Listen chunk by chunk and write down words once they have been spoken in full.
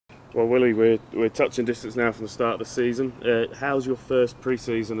Well, Willie, we're touching distance now from the start of the season. How's your first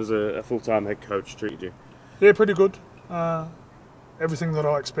pre-season as a full-time head coach treated you? Yeah, pretty good. Everything that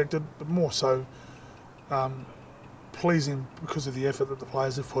I expected, but more so um, pleasing because of the effort that the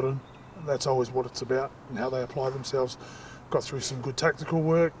players have put in. That's always what it's about and how they apply themselves. Got through some good tactical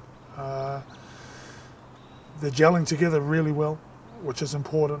work. Uh, they're gelling together really well, which is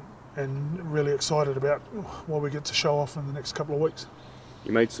important, and really excited about what we get to show off in the next couple of weeks.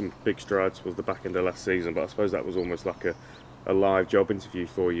 You made some big strides towards the back end of last season, but I suppose that was almost like a live job interview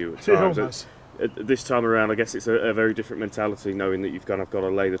for you at Yeah, times. almost. This time around, I guess it's a very different mentality, knowing that you've kind of got to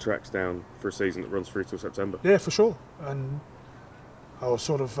lay the tracks down for a season that runs through till September. Yeah, for sure. And I was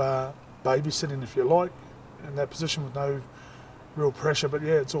sort of babysitting, if you like, in that position with no real pressure. But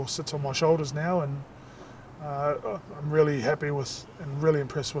yeah, it all sits on my shoulders now, and I'm really happy with and really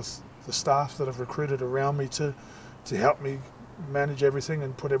impressed with the staff that have recruited around me to help me manage everything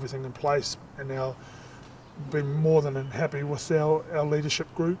and put everything in place. And now been more than happy with our leadership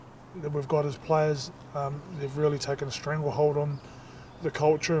group that we've got as players. They've really taken a stranglehold on the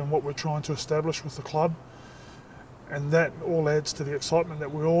culture and what we're trying to establish with the club, and that all adds to the excitement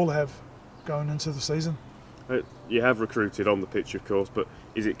that we all have going into the season. You have recruited on the pitch, of course, but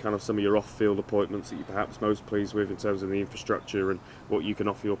is it kind of some of your off-field appointments that you're perhaps most pleased with in terms of the infrastructure and what you can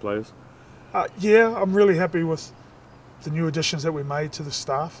offer your players? Yeah, I'm really happy with the new additions that we made to the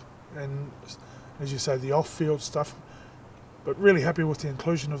staff, and as you say, the off-field stuff, but really happy with the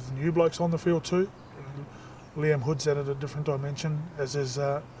inclusion of the new blokes on the field too. Liam Hood's added a different dimension, as is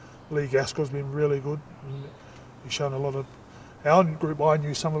Lee Gaskell's been really good. And he's shown a lot of our group. I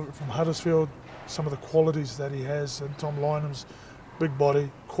knew some of it from Huddersfield, some of the qualities that he has, and Tom Lynham's big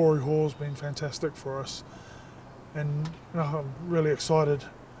body. Corey Hall's been fantastic for us, and I'm really excited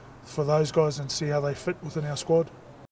for those guys and see how they fit within our squad.